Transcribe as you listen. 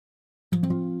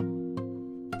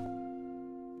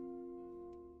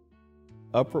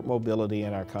upward mobility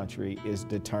in our country is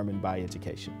determined by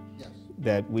education. Yes.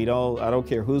 That I don't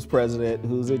care who's president,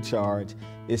 who's in charge,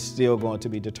 it's still going to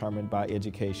be determined by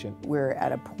education. We're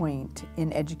at a point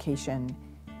in education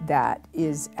that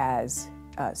is as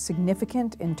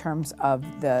significant in terms of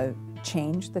the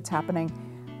change that's happening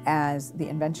as the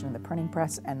invention of the printing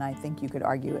press, and I think you could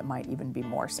argue it might even be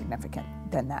more significant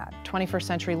than that. 21st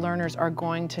century learners are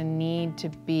going to need to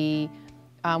be,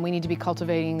 we need to be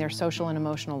cultivating their social and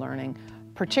emotional learning,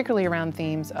 particularly around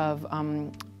themes of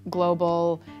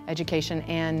global education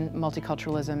and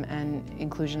multiculturalism and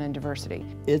inclusion and diversity.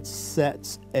 It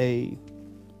sets a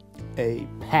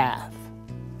path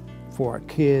for a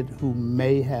kid who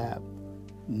may have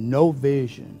no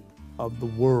vision of the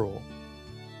world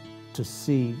to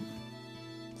see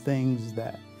things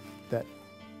that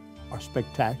are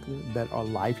spectacular, that are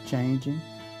life-changing,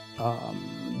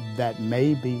 that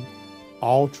may be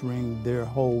altering their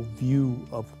whole view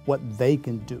of what they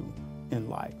can do in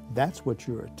life. That's what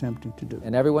you're attempting to do.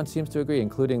 And everyone seems to agree,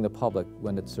 including the public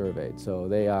when it's surveyed. So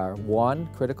they are: 1,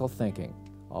 critical thinking,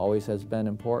 always has been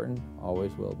important,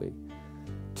 always will be.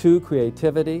 2,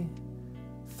 creativity.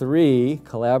 3,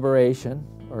 collaboration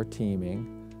or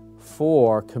teaming.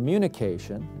 4,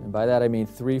 communication, and by that I mean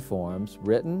 3 forms: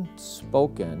 written,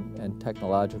 spoken, and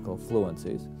technological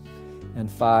fluencies.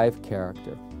 And 5,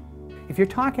 character. If you're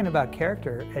talking about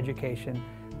character education,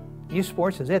 youth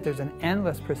sports is it. There's an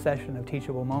endless procession of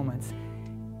teachable moments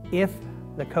if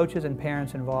the coaches and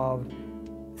parents involved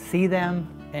see them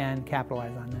and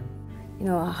capitalize on them. You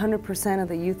know, 100% of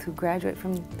the youth who graduate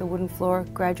from the wooden floor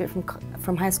graduate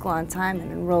from high school on time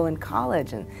and enroll in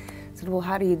college. And I said, well,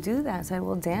 how do you do that? I said,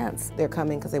 well, dance. They're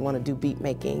coming because they want to do beat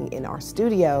making in our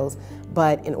studios,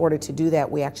 but in order to do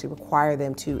that, we actually require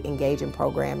them to engage in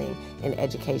programming, in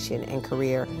education, and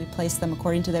career. We place them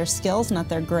according to their skills, not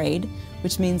their grade,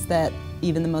 which means that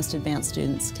even the most advanced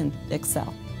students can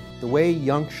excel. The way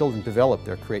young children develop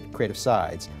their creative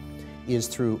sides is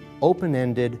through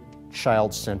open-ended,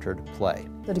 child-centered play.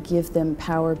 So to give them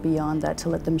power beyond that, to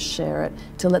let them share it,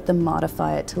 to let them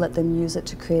modify it, to let them use it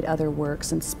to create other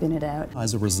works and spin it out.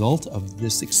 As a result of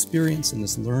this experience and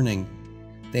this learning,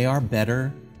 they are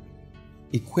better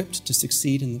equipped to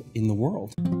succeed in the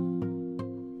world.